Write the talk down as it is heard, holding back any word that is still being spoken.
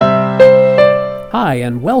Hi,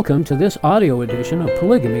 and welcome to this audio edition of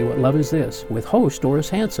Polygamy, What Love Is This? With host Doris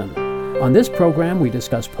Hanson. On this program, we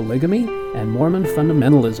discuss polygamy and Mormon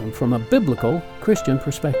fundamentalism from a biblical Christian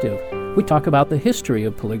perspective. We talk about the history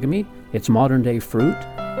of polygamy, its modern-day fruit,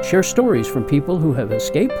 share stories from people who have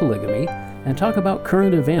escaped polygamy, and talk about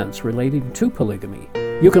current events relating to polygamy.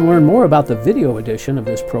 You can learn more about the video edition of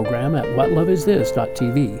this program at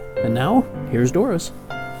whatloveisthis.tv. And now, here's Doris.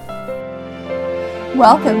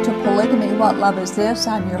 Welcome to Polygamy, What Love Is This?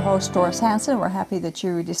 I'm your host, Doris Hanson. We're happy that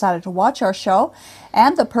you decided to watch our show.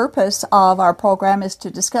 And the purpose of our program is to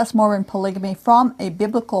discuss Mormon polygamy from a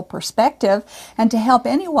biblical perspective and to help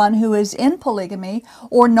anyone who is in polygamy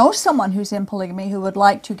or knows someone who's in polygamy who would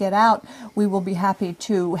like to get out. We will be happy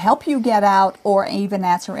to help you get out or even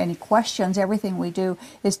answer any questions. Everything we do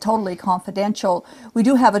is totally confidential. We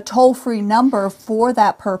do have a toll-free number for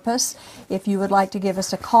that purpose. If you would like to give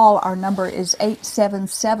us a call, our number is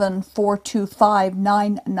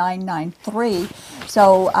 877-425-9993.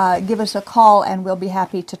 So give us a call and we'll be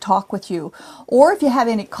happy to talk with you. Or if you have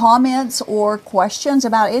any comments or questions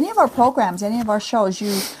about any of our programs, any of our shows,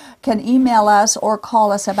 you can email us or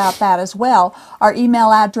call us about that as well. Our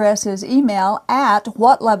email address is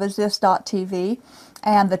email@whatloveisthis.tv.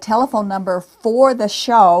 And the telephone number for the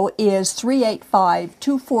show is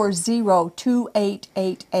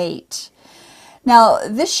 385-240-2888. Now,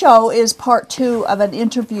 this show is part two of an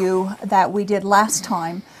interview that we did last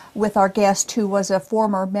time with our guest who was a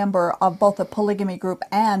former member of both the polygamy group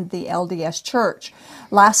and the LDS Church.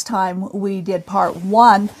 Last time we did part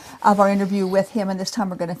one of our interview with him, and this time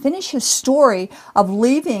we're going to finish his story of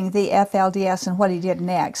leaving the FLDS and what he did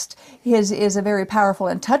next. His is a very powerful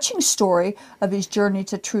and touching story of his journey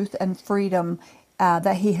to truth and freedom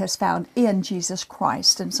that he has found in Jesus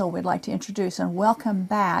Christ. And so we'd like to introduce and welcome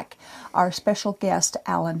back our special guest,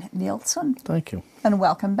 Alan Nielsen. Thank you. And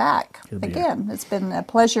welcome back again. It's been a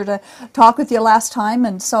pleasure to talk with you last time.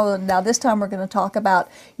 And so now this time we're going to talk about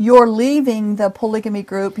your leaving the polygamy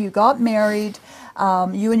group. You got married.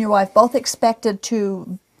 You and your wife both expected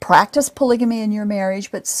to practice polygamy in your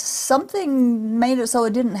marriage, but something made it so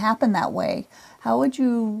it didn't happen that way. How would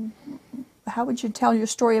you tell your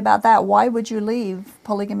story about that? Why would you leave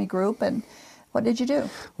polygamy group, and what did you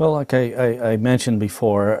do? Well, like I mentioned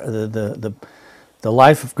before, the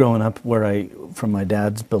life of growing up from my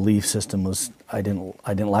dad's belief system was I didn't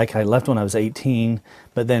like. I left when I was 18,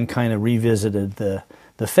 but then kind of revisited the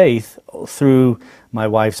faith through my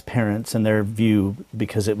wife's parents and their view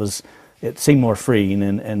because it seemed more freeing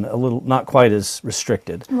and a little not quite as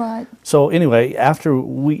restricted. Right. So anyway, after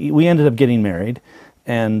we ended up getting married,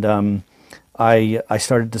 and I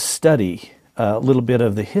started to study a little bit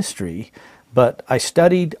of the history, but I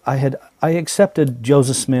accepted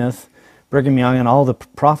Joseph Smith, Brigham Young, and all the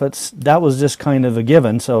prophets. That was just kind of a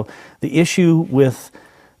given. So the issue was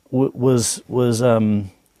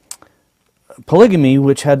polygamy,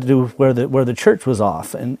 which had to do with where the church was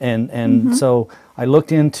off, and so I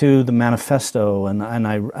looked into the manifesto and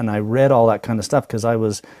I read all that kind of stuff because I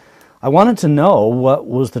wanted to know what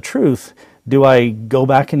was the truth. Do I go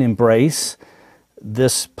back and embrace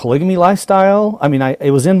this polygamy lifestyle? I mean,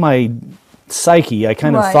 it was in my psyche. I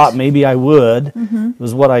kind of thought maybe I would. It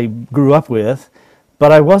was what I grew up with.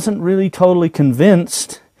 But I wasn't really totally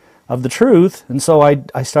convinced of the truth. And so I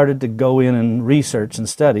started to go in and research and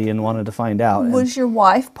study and wanted to find out. Was your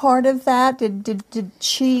wife part of that? Did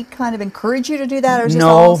she kind of encourage you to do that, or is this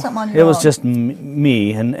all something on your own? No, it was just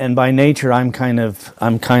me. And by nature, I'm kind of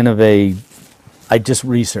I just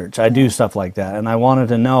research. I do stuff like that, and I wanted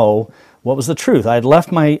to know what was the truth. I had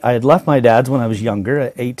left my dad's when I was younger,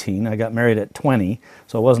 at 18. I got married at 20,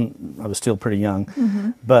 so I was still pretty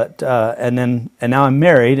young. But and now I'm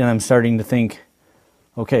married, and I'm starting to think,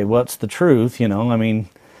 okay, what's the truth? I mean,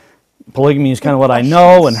 polygamy is kind of what I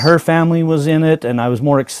know, and her family was in it, and I was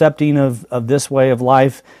more accepting of this way of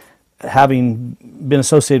life, having been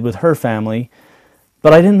associated with her family.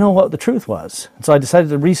 But I didn't know what the truth was. So I decided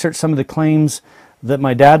to research some of the claims that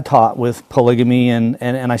my dad taught with polygamy,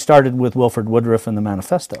 and I started with Wilford Woodruff and the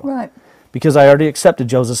Manifesto. Right. Because I already accepted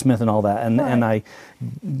Joseph Smith and all that, and I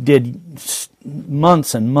did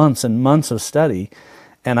months and months and months of study,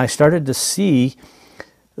 and I started to see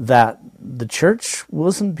that the church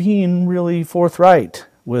wasn't being really forthright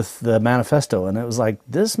with the Manifesto, and it was like,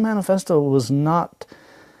 this Manifesto was not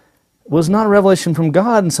a revelation from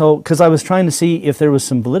God, and so, because I was trying to see if there was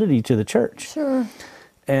some validity to the church. Sure.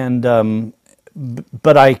 And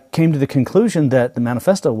but I came to the conclusion that the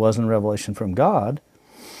Manifesto wasn't a revelation from God,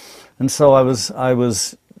 and so I was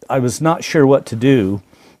not sure what to do,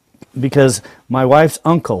 because my wife's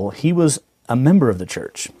uncle, he was a member of the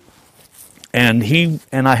church, and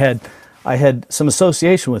I had I had some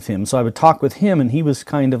association with him, so I would talk with him, and he was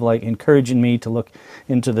kind of like encouraging me to look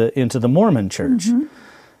into the Mormon Church.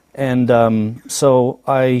 And so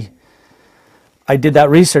I did that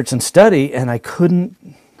research and study, and I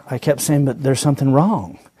kept saying, but there's something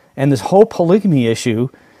wrong. And this whole polygamy issue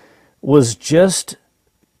was just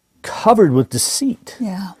covered with deceit.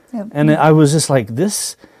 Yeah. Yep. And I was just like,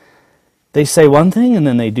 this, they say one thing and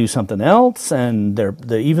then they do something else, and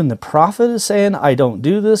even the prophet is saying, I don't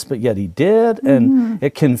do this, but yet he did. And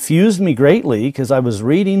it confused me greatly, because I was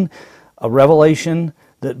reading a revelation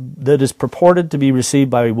that is purported to be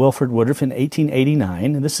received by Wilford Woodruff in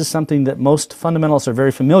 1889. And this is something that most fundamentalists are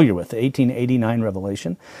very familiar with, the 1889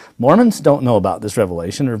 revelation. Mormons don't know about this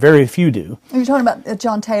revelation, or very few do. Are you talking about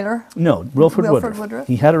John Taylor? No, Wilford Woodruff.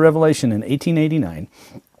 He had a revelation in 1889,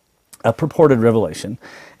 a purported revelation.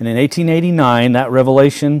 And in 1889, that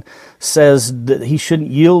revelation says that he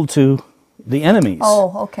shouldn't yield to the enemies.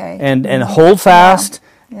 Oh, okay. And hold fast.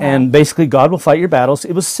 Yeah. And basically, God will fight your battles.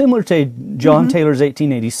 It was similar to John Taylor's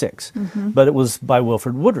 1886, but it was by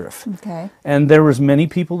Wilford Woodruff. Okay. And there was many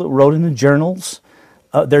people that wrote in the journals,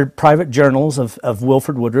 their private journals of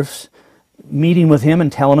Wilford Woodruff's, meeting with him and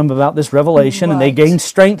telling him about this revelation, and they gained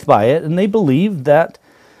strength by it, and they believed that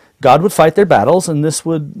God would fight their battles, and this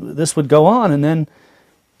would go on. And then,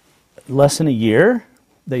 less than a year,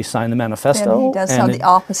 they signed the manifesto. And he does sound the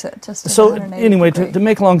opposite. Just so anyway, to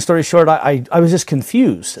make a long story short, I was just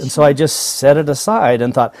confused. And so I just set it aside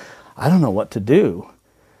and thought, I don't know what to do.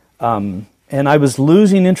 And I was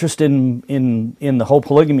losing interest in the whole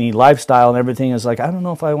polygamy lifestyle and everything. I was like, I don't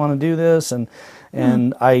know if I want to do this. And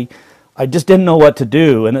I just didn't know what to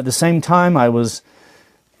do. And at the same time, during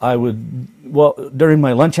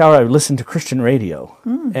my lunch hour, I would listen to Christian radio.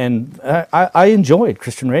 And I enjoyed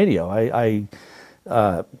Christian radio. I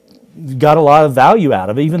got a lot of value out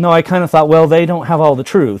of it, even though I kind of thought, well, they don't have all the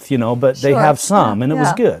truth, but they have some, and it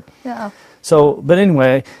was good. Yeah. So, but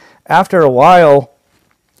anyway, after a while,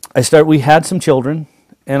 we had some children,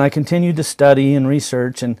 and I continued to study and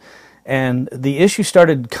research, and the issue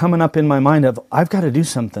started coming up in my mind of, I've got to do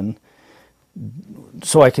something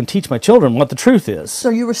so I can teach my children what the truth is. So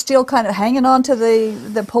you were still kind of hanging on to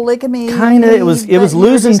the polygamy? Kind of. It was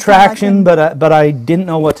losing traction, but I didn't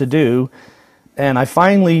know what to do. And I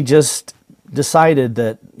finally just decided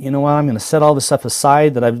that, I'm going to set all this stuff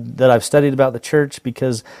aside that I've studied about the church,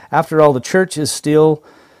 because after all, the church is still,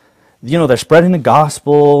 they're spreading the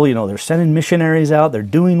gospel, they're sending missionaries out, they're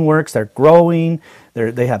doing works, they're growing,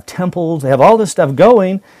 they have temples, they have all this stuff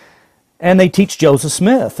going, and they teach Joseph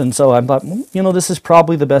Smith. And so I thought, this is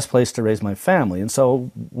probably the best place to raise my family. And so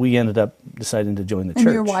we ended up deciding to join the church.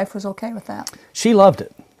 And your wife was okay with that? She loved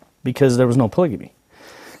it, because there was no polygamy.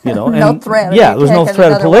 No threat. Yeah, there was no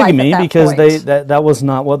threat of polygamy, because that that was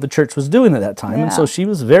not what the church was doing at that time. Yeah. And so she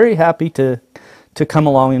was very happy to come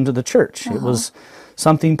along into the church. It was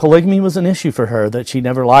something, polygamy was an issue for her that she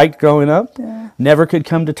never liked growing up, never could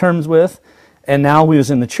come to terms with. And now we was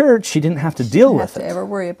in the church, she didn't have to deal with it. She didn't have to ever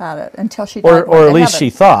worry about it until she died. Or at least she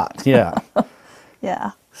thought, yeah.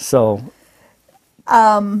 Yeah. So.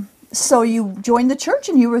 So you joined the church,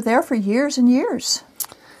 and you were there for years and years.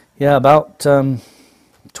 Yeah, about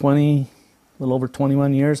 20, a little over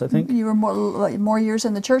 21 years, I think. You were more years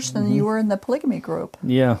in the church than you were in the polygamy group.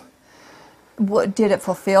 Yeah. What, did it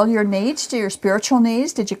fulfill your needs, your spiritual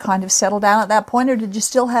needs? Did you kind of settle down at that point, or did you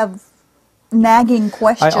still have nagging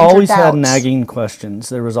questions? I always or had doubts? nagging questions.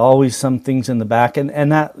 There was always some things in the back,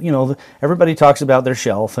 and that, everybody talks about their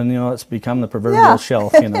shelf, and it's become the proverbial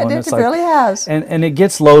shelf, and it really has. And it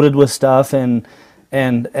gets loaded with stuff, and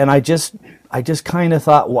I just kind of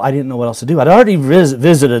thought, well, I didn't know what else to do. I'd already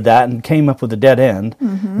visited that and came up with a dead end.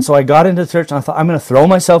 And so I got into the church, and I thought, I'm going to throw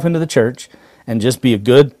myself into the church and just be a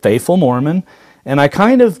good, faithful Mormon. And I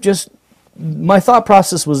kind of my thought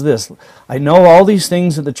process was this: I know all these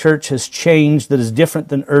things that the church has changed that is different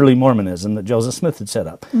than early Mormonism that Joseph Smith had set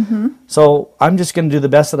up. So I'm just going to do the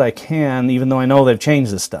best that I can, even though I know they've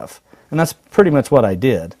changed this stuff. And that's pretty much what I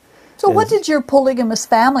did. So what did your polygamous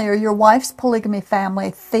family, or your wife's polygamy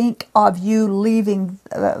family, think of you leaving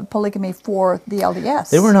polygamy for the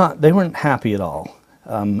LDS? They weren't happy at all.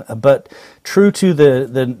 But true to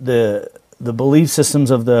the belief systems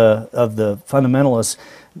of the fundamentalists,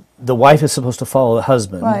 the wife is supposed to follow the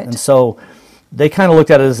husband. Right. And so they kind of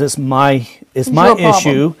looked at it as it's my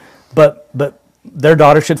issue, but their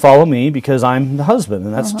daughter should follow me because I'm the husband,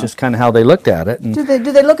 and that's just kind of how they looked at it. And do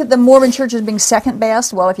they look at the Mormon church as being second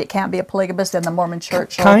best? Well, if you can't be a polygamist, then the Mormon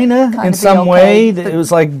church kind of in some way. It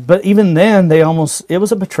was like, but even then, it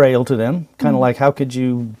was a betrayal to them. Kind of like, how could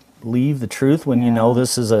you leave the truth when you know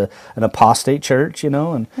this is an apostate church,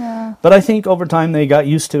 and Yeah. but I think over time they got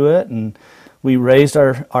used to it, and we raised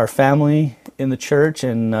our family in the church.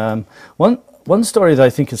 And one story that I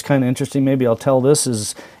think is kind of interesting, maybe I'll tell this,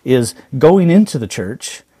 is going into the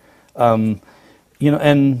church, and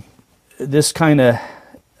this kind of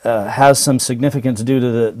has some significance due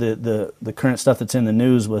to the current stuff that's in the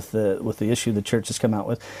news with the issue the church has come out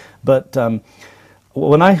with. But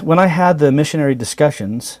when I had the missionary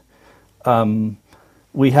discussions,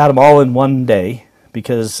 we had them all in one day,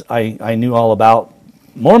 because I knew all about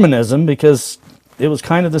Mormonism, because it was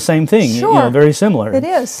kind of the same thing, Sure. very similar. It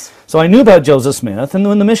is. So I knew about Joseph Smith, and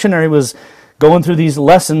when the missionary was going through these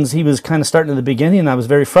lessons, he was kind of starting at the beginning, and I was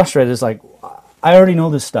very frustrated. It's like, I already know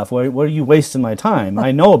this stuff. Why are you wasting my time?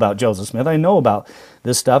 I know about Joseph Smith. I know about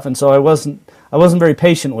this stuff, and so I wasn't very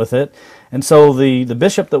patient with it. And so the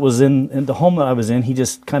bishop that was in the home that I was in, he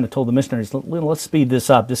just kind of told the missionaries, let's speed this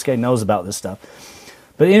up. This guy knows about this stuff.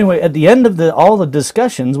 But anyway, at the end of all the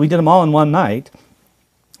discussions, we did them all in one night.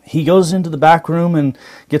 He goes into the back room and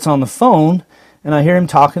gets on the phone, and I hear him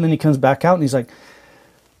talking, and he comes back out, and he's like,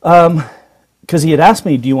 because he had asked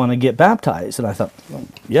me, do you want to get baptized? And I thought, well,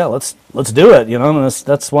 yeah, let's do it, and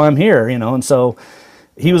that's why I'm here, And so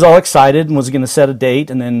he was all excited and was going to set a date,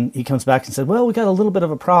 and then he comes back and said, well, we got a little bit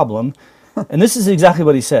of a problem. And this is exactly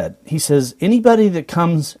what he said. He says, anybody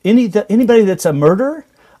that's a murderer,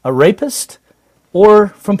 a rapist, or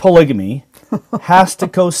from polygamy has to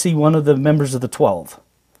go see one of the members of the 12.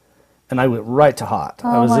 And I went right to hot.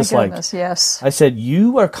 I was my just goodness, like, yes. I said,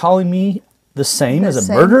 you are calling me the same as a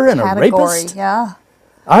Same murderer and a category, rapist? Yeah.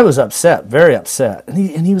 I was upset, very upset.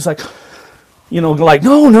 And he was like, like,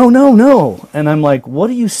 no. And I'm like, what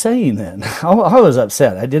are you saying then? I was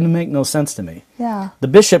upset. It didn't make no sense to me. Yeah. The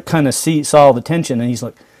bishop kind of saw the tension, and he's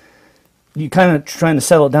like, you kind of trying to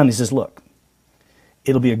settle it down. He says, look,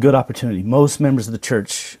 it'll be a good opportunity. Most members of the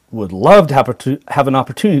church would love to have an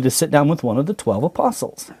opportunity to sit down with one of the 12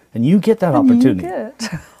 apostles. And you get that opportunity. You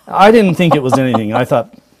get. I didn't think it was anything. I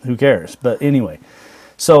thought, who cares? But anyway,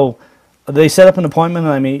 so they set up an appointment,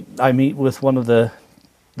 and I meet with one of the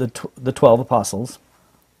 12 apostles.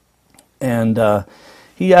 And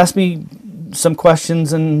he asked me some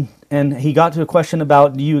questions, and he got to a question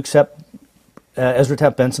about, do you accept Ezra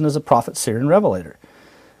Taft Benson as a prophet, seer, and revelator?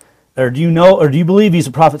 Or do you believe he's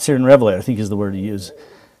a prophet, seer, and revelator? I think is the word he used.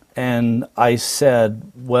 And I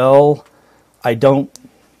said, well, I don't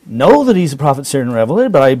know that he's a prophet, seer, and revelator,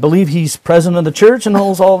 but I believe he's president of the church and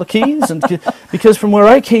holds all the keys. And because from where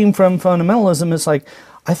I came from, fundamentalism, it's like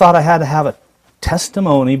I thought I had to have a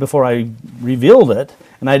testimony before I revealed it,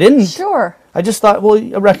 and I didn't. Sure. I just thought, well,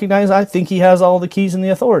 I think he has all the keys and the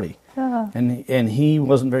authority. Yeah. And he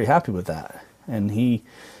wasn't very happy with that. And he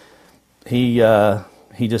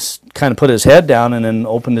just kind of put his head down and then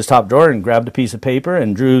opened his top drawer and grabbed a piece of paper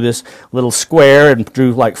and drew this little square and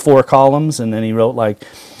drew like 4 columns, and then he wrote like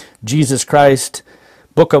Jesus Christ,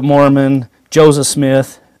 Book of Mormon, Joseph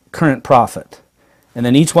Smith, current prophet. And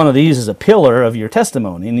then each one of these is a pillar of your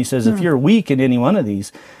testimony. And he says, if you're weak in any one of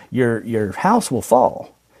these, your house will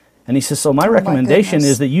fall. And he says, so my recommendation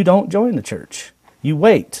is that you don't join the church. You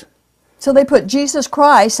wait. So they put Jesus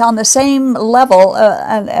Christ on the same level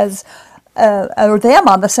or them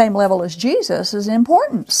on the same level as Jesus is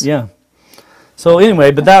importance. Yeah. So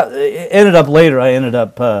anyway, but that ended up later. I ended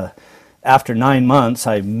up after 9 months,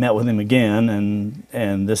 I met with him again,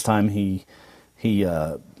 and this time he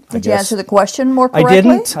Did you answer the question more correctly?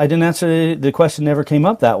 I didn't answer the question. Never came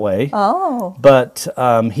up that way. Oh. But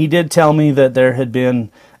he did tell me that there had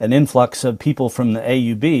been an influx of people from the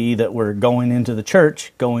AUB that were going into the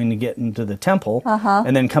church, going to get into the temple,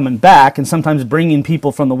 and then coming back, and sometimes bringing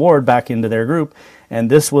people from the ward back into their group. And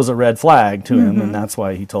this was a red flag to him, and that's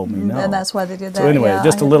why he told me no. And that's why they did that. So anyway, yeah,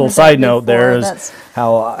 just I a little heard side that note there before. is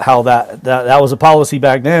how that was a policy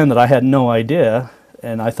back then that I had no idea,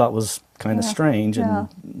 and I thought was kind of strange, and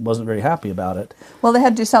wasn't very happy about it. Well, they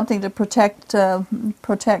had to do something to protect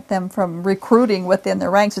them from recruiting within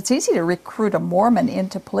their ranks. It's easy to recruit a Mormon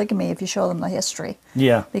into polygamy if you show them the history.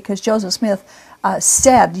 Yeah. Because Joseph Smith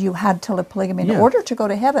said you had to live polygamy in order to go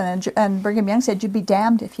to heaven, and Brigham Young said you'd be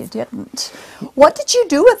damned if you didn't. What did you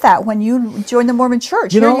do with that when you joined the Mormon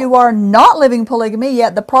Church? Here you are not living polygamy,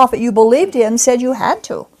 yet the prophet you believed in said you had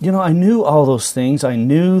to. I knew all those things. I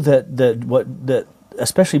knew that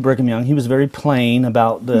especially Brigham Young, he was very plain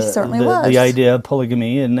about the idea of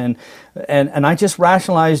polygamy, and I just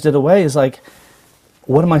rationalized it away as like,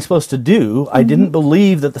 what am I supposed to do? I didn't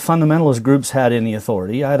believe that the fundamentalist groups had any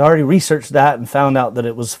authority. I had already researched that and found out that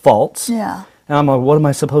it was false. Yeah. And I'm like, what am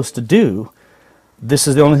I supposed to do? this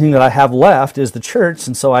is the only thing that I have left is the church.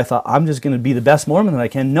 And so I thought, I'm just going to be the best Mormon that I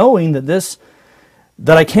can, knowing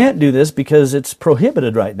that I can't do this because it's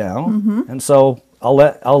prohibited right now. And so I'll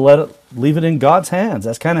let it, leave it in God's hands.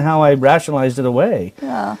 That's kind of how I rationalized it away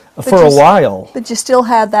for a while. But you still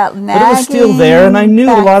had that nagging. But it was still there, and I knew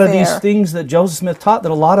a lot of there. these things that Joseph Smith taught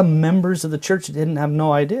that a lot of members of the church didn't have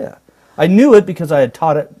no idea. I knew it because I had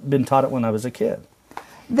been taught it when I was a kid.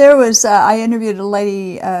 There was, I interviewed a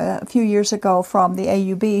lady a few years ago from the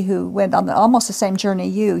AUB who went on almost the same journey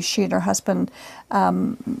you. She and her husband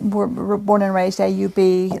were born and raised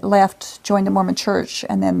AUB, left, joined the Mormon Church,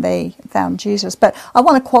 and then they found Jesus. But I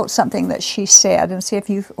want to quote something that she said and see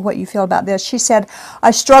what you feel about this. She said,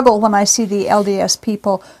 "I struggle when I see the LDS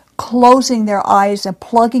people closing their eyes and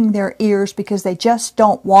plugging their ears because they just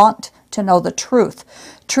don't want to know the truth.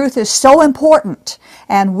 Truth is so important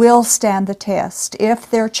and will stand the test. If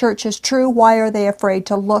their church is true, why are they afraid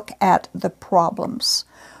to look at the problems?"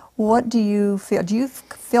 What do you feel? Do you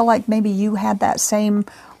feel like maybe you had that same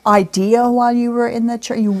idea while you were in the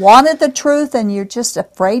church? You wanted the truth and you're just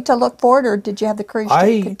afraid to look for it, or did you have the courage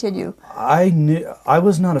to continue? I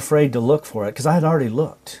was not afraid to look for it because I had already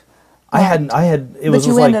looked. Right. But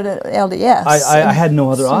you ended at LDS. I had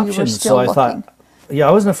no other options, so I thought,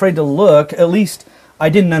 I wasn't afraid to look. At least I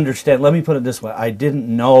didn't understand. Let me put it this way: I didn't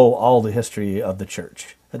know all the history of the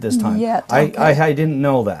church at this time. I didn't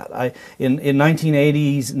know that. In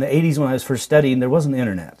 1980s, in the 80s when I was first studying, there wasn't the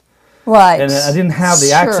internet, right? And I didn't have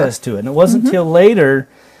the access to it. And it wasn't until later,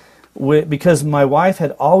 because my wife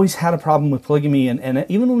had always had a problem with polygamy, and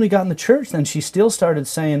even when we got in the church, then she still started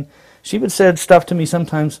saying, she would say stuff to me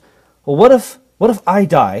sometimes. Well, what if I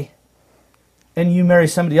die, and you marry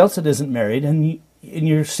somebody else that isn't married, and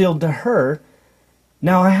you're sealed to her?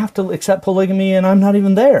 Now I have to accept polygamy, and I'm not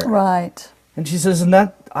even there. Right. And she says, and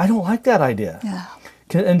that I don't like that idea. Yeah.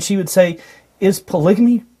 And she would say, is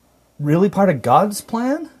polygamy really part of God's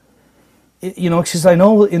plan? She says, I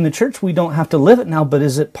know in the church we don't have to live it now, but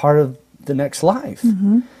is it part of the next life?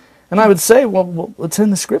 And I would say, well, it's in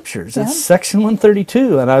the scriptures. Yeah. It's section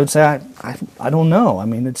 132. And I would say, I don't know. I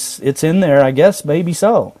mean, it's in there, I guess, maybe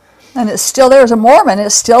so. And it's still there as a Mormon.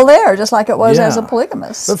 It's still there, just like it was as a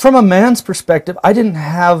polygamist. But from a man's perspective, I didn't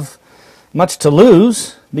have much to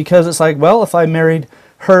lose, because it's like, well, if I married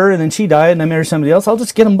her and then she died and I married somebody else, I'll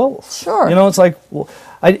just get them both. Sure. It's like, well,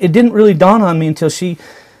 it didn't really dawn on me until she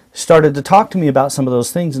started to talk to me about some of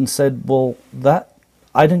those things and said, well,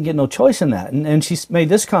 I didn't get no choice in that. And she made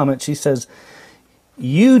this comment. She says,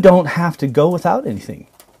 you don't have to go without anything.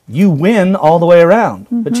 You win all the way around.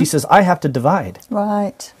 But she says, I have to divide.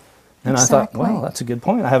 Right. And I thought, well, that's a good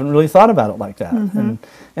point. I haven't really thought about it like that.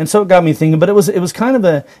 And so it got me thinking. But it was kind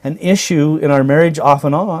of an issue in our marriage off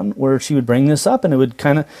and on, where she would bring this up, and it would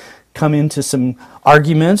kind of come into some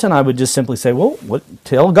arguments, and I would just simply say, well,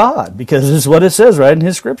 tell God, because this is what it says right in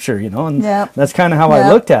His scripture, And that's kind of how I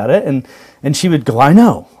looked at it. And she would go, I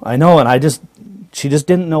know. And she just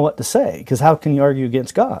didn't know what to say, because how can you argue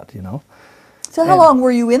against God, So how long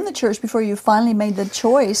were you in the church before you finally made the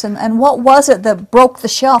choice? And what was it that broke the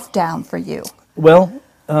shelf down for you? Well,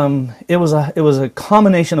 it was a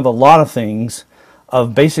combination of a lot of things,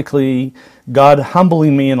 of basically God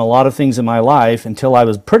humbling me in a lot of things in my life until I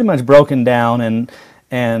was pretty much broken down,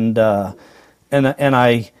 and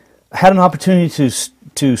I had an opportunity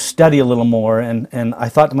to study a little more, and I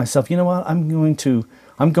thought to myself, you know what, I'm going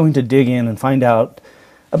to dig in and find out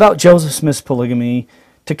about Joseph Smith's polygamy,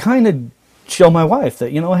 to kind of show my wife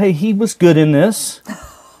that, hey, he was good in this.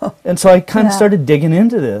 And so I kind of started digging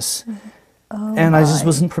into this. And I just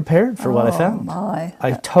wasn't prepared for what I found.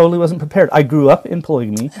 I totally wasn't prepared. I grew up in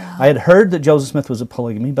polygamy. I had heard that Joseph Smith was a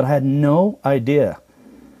polygamy, but I had no idea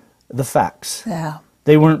the facts. Yeah.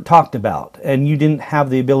 They weren't talked about. And you didn't have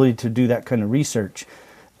the ability to do that kind of research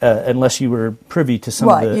unless you were privy to some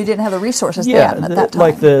of the... Right, you didn't have the resources then at that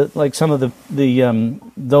time. Like some of the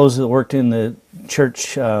those that worked in the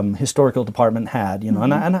church historical department had,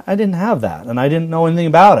 and I didn't have that, and I didn't know anything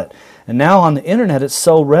about it. And now on the internet, it's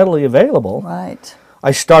so readily available. Right.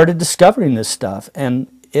 I started discovering this stuff, and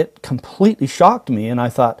it completely shocked me, and I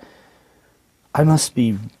thought,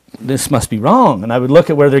 this must be wrong. And I would look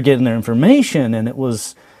at where they're getting their information, and it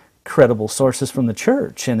was credible sources from the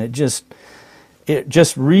church, and it just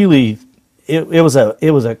really, it was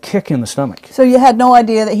a kick in the stomach. So you had no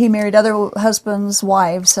idea that he married other husbands'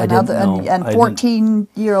 wives and I didn't know. and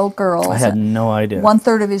 14-year-old girls. I had no idea.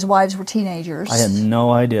 1/3 of his wives were teenagers. I had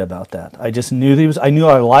no idea about that. I just knew I knew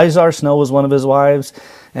Elizar Snow was one of his wives,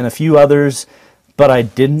 and a few others, but I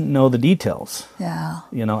didn't know the details. Yeah.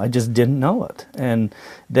 I just didn't know it. And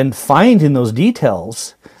then finding those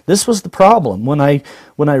details, this was the problem. When I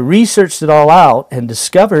researched it all out and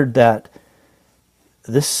discovered that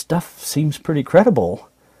this stuff seems pretty credible,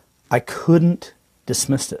 I couldn't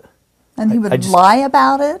dismiss it. And he would just lie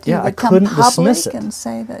about it? Yeah, he would I come couldn't public dismiss it. and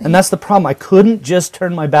say that. And that's the problem. I couldn't just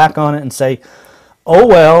turn my back on it and say, oh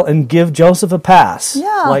well, and give Joseph a pass.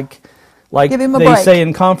 Yeah. Like Give him a they break. say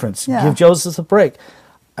in conference, Yeah. give Joseph a break.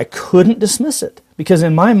 I couldn't dismiss it because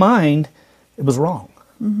in my mind, it was wrong.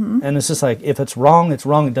 Mm-hmm. And it's just like, if it's wrong, it's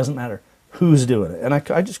wrong. It doesn't matter who's doing it. And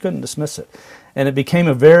I just couldn't dismiss it. And it became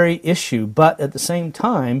a very issue. But at the same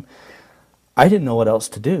time, I didn't know what else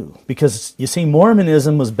to do. Because, you see,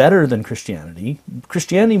 Mormonism was better than Christianity.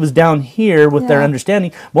 Christianity was down here with their Yeah.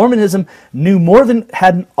 understanding. Mormonism knew more than,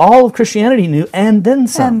 had all of Christianity knew, and then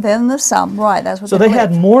some. And then the some, right, that's what So they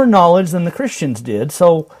had more knowledge than the Christians did.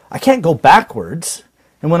 So I can't go backwards.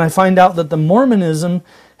 And when I find out that the Mormonism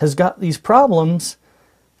has got these problems,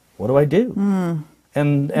 what do I do?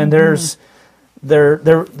 And there's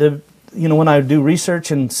when I do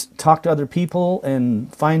research and talk to other people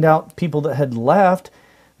and find out people that had left,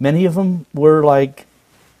 many of them were like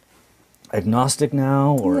agnostic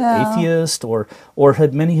now, or Yeah. atheist, or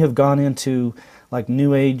many have gone into like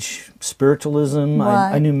New Age spiritualism.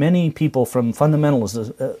 Right. I knew many people from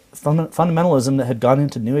fundamentalism that had gone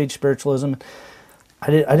into New Age spiritualism. I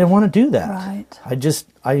didn't want to do that. Right.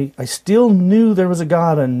 I still knew there was a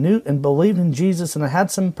God, and knew and believed in Jesus, and I had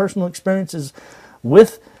some personal experiences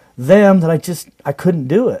with them that I couldn't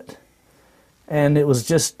do it. And it was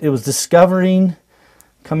discovering,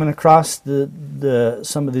 coming across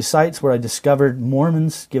some of the sites where I discovered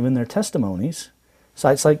Mormons giving their testimonies,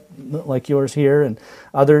 sites like yours here and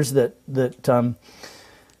others and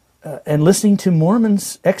listening to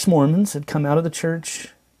Mormons, ex-Mormons had come out of the church.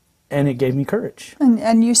 And it gave me courage.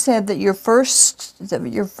 And you said that your first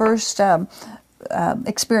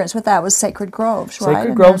experience with that was Sacred Groves, right?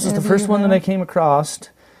 Sacred Groves was the first one that I came across,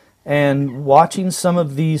 and watching some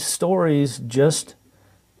of these stories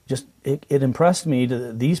it impressed me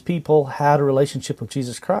that these people had a relationship with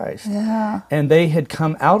Jesus Christ. Yeah. And they had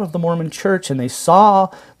come out of the Mormon church and they saw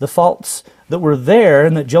the faults that were there,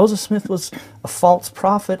 and that Joseph Smith was a false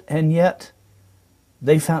prophet, and yet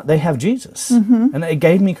they have Jesus, and it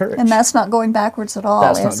gave me courage. And that's not going backwards at all,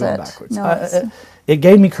 That's is not going it? backwards. No, It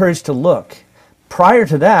gave me courage to look. Prior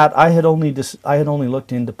to that, I had only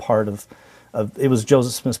looked into part of it was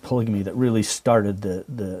Joseph Smith's polygamy that really started the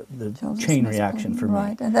Joseph chain Smith's reaction for me.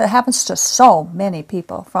 Right, and that happens to so many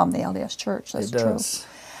people from the LDS Church. That's It true. does.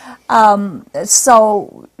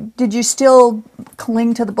 So, did you still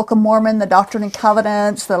cling to the Book of Mormon, the Doctrine and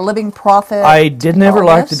Covenants, the Living Prophet? I did never all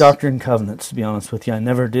like the this? Doctrine and Covenants, to be honest with you. I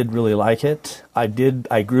never did really like it. I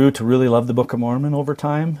grew to really love the Book of Mormon over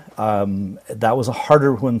time. That was a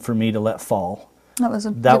harder one for me to let fall. That was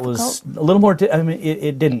That was a little more.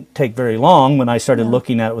 It didn't take very long when I started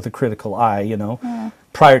looking at it with a critical eye.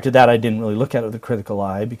 Prior to that, I didn't really look at it with a critical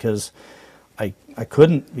eye because I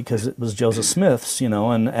couldn't, because it was Joseph Smith's.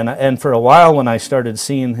 And for a while when I started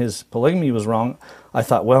seeing his polygamy was wrong, I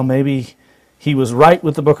thought, well, maybe he was right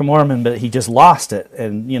with the Book of Mormon, but he just lost it,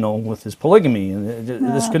 and with his polygamy, and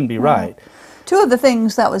this couldn't be right. Two of the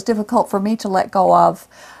things that was difficult for me to let go of,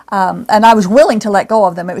 and I was willing to let go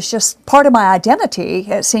of them. It was just part of my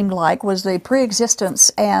identity, it seemed like, was the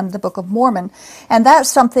pre-existence and the Book of Mormon. And that's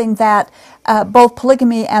something that both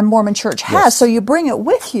polygamy and Mormon Church has. Yes. So you bring it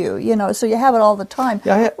with you, so you have it all the time.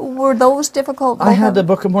 Yeah, Were those difficult? I had the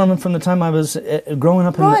Book of Mormon from the time I was growing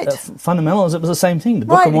up in Right. fundamentals. It was the same thing. The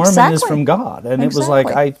Book Right, of Mormon is exactly. from God, and it was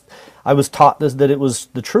Exactly. like I was taught that it was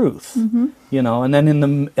the truth, And then in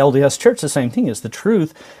the LDS Church, the same thing is the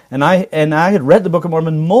truth. And I had read the Book of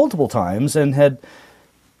Mormon multiple times and had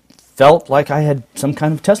felt like I had some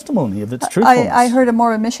kind of testimony of its truthfulness. I heard a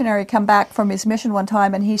Mormon missionary come back from his mission one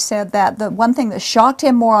time, and he said that the one thing that shocked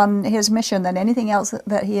him more on his mission than anything else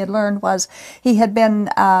that he had learned was he had been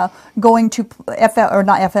going to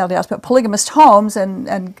not FLDS, but polygamist homes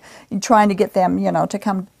and trying to get them, to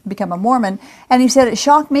come become a Mormon. And he said, it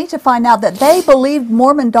shocked me to find out that they believed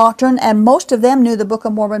Mormon doctrine, and most of them knew the Book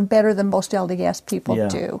of Mormon better than most LDS people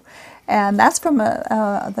do. And that's from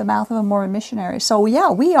the mouth of a Mormon missionary. So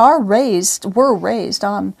we're raised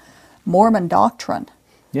on Mormon doctrine.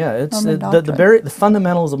 Yeah, it's Mormon the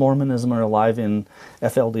fundamentals of Mormonism are alive in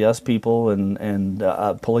FLDS people and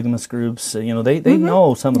polygamous groups. They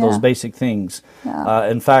know some of those basic things. Yeah.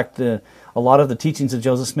 In fact, a lot of the teachings of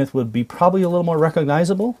Joseph Smith would be probably a little more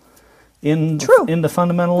recognizable into That's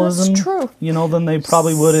fundamentalism, true. than they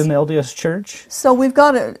probably would in the LDS Church. So we've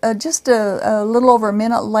got just a little over a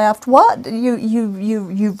minute left. What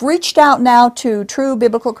you've reached out now to true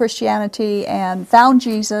biblical Christianity and found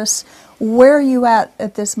Jesus. Where are you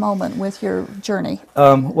at this moment with your journey?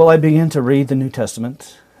 Well, I began to read the New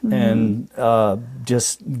Testament and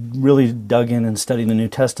just really dug in and studied the New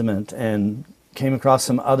Testament and came across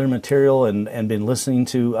some other material and been listening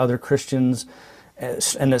to other Christians,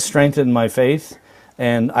 and it strengthened my faith.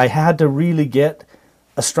 And I had to really get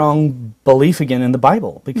a strong belief again in the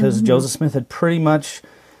Bible, because Joseph Smith had pretty much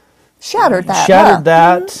shattered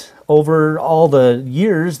that over all the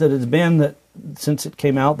years that it's been that since it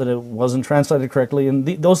came out, that it wasn't translated correctly, and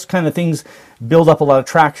those kind of things build up a lot of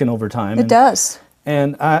traction over time. It does.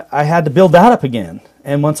 And I had to build that up again.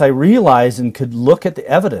 And once I realized and could look at the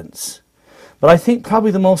evidence, but I think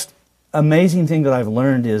probably the most amazing thing that I've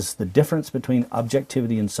learned is the difference between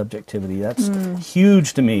objectivity and subjectivity. That's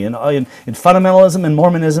huge to me. In fundamentalism and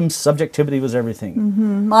Mormonism, subjectivity was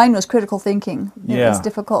everything. Mine was critical thinking. It Yeah. was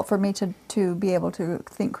difficult for me to be able to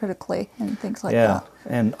think critically and things like that.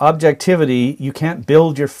 And objectivity, you can't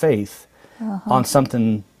build your faith on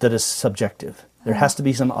something that is subjective. There has to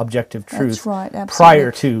be some objective truth. That's right, absolutely.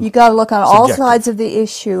 Prior to you got to look on all subjective. sides of the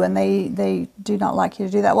issue, and they do not like you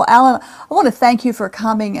to do that. Well, Alan, I want to thank you for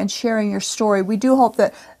coming and sharing your story. We do hope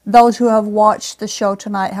that those who have watched the show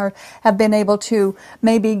tonight have been able to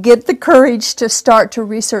maybe get the courage to start to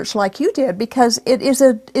research like you did, because it is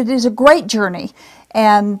a great journey,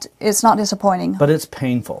 and it's not disappointing. But it's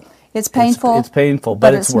painful. It's painful. It's painful,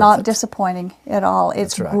 but it's worth not it. disappointing at all.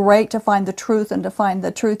 It's right. great to find the truth, and to find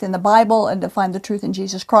the truth in the Bible, and to find the truth in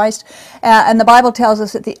Jesus Christ. And the Bible tells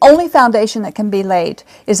us that the only foundation that can be laid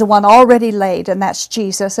is the one already laid, and that's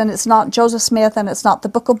Jesus. And it's not Joseph Smith, and it's not the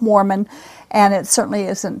Book of Mormon, and it certainly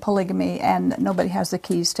isn't polygamy, and nobody has the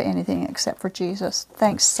keys to anything except for Jesus.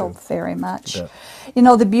 Thanks so very much. Yeah.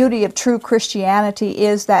 The beauty of true Christianity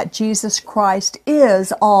is that Jesus Christ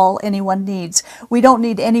is all anyone needs. We don't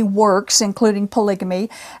need any works, including polygamy.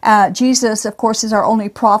 Jesus, of course, is our only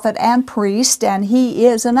prophet and priest, and he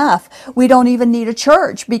is enough. We don't even need a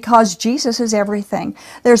church, because Jesus is everything.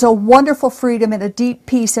 There's a wonderful freedom and a deep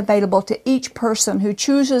peace available to each person who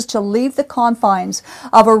chooses to leave the confines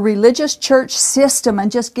of a religious church system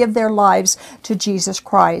and just give their lives to Jesus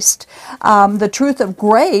Christ. The truth of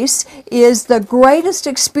grace is the greatest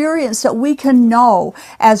experience that we can know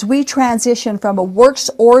as we transition from a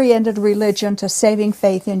works-oriented religion to saving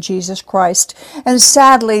faith in Jesus Christ. And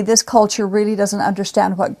sadly, this culture really doesn't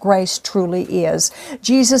understand what grace truly is.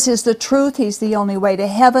 Jesus is the truth. He's the only way to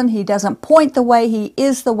heaven. He doesn't point the way. He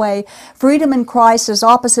is the way. Freedom in Christ is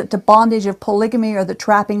opposite to bondage of polygamy or the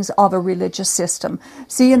trappings of a religious system.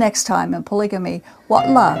 See you next time in Polygamy. What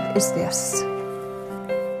love is this?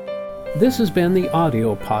 This has been the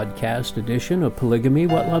audio podcast edition of Polygamy,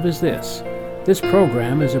 What Love Is This? This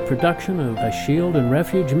program is a production of a Shield and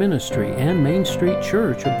Refuge Ministry and Main Street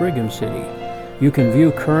Church of Brigham City. You can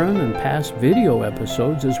view current and past video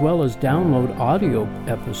episodes as well as download audio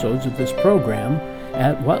episodes of this program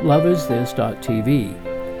at whatlovethis.tv.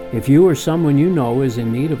 If you or someone you know is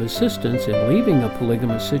in need of assistance in leaving a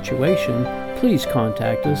polygamous situation, please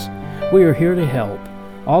contact us. We are here to help.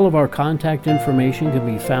 All of our contact information can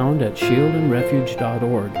be found at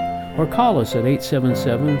shieldandrefuge.org or call us at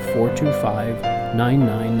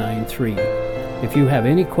 877-425-9993. If you have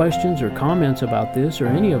any questions or comments about this or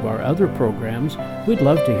any of our other programs, we'd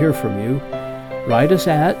love to hear from you. Write us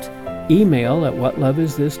at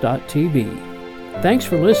email@whatlovethis.tv. Thanks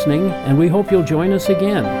for listening, and we hope you'll join us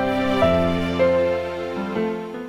again.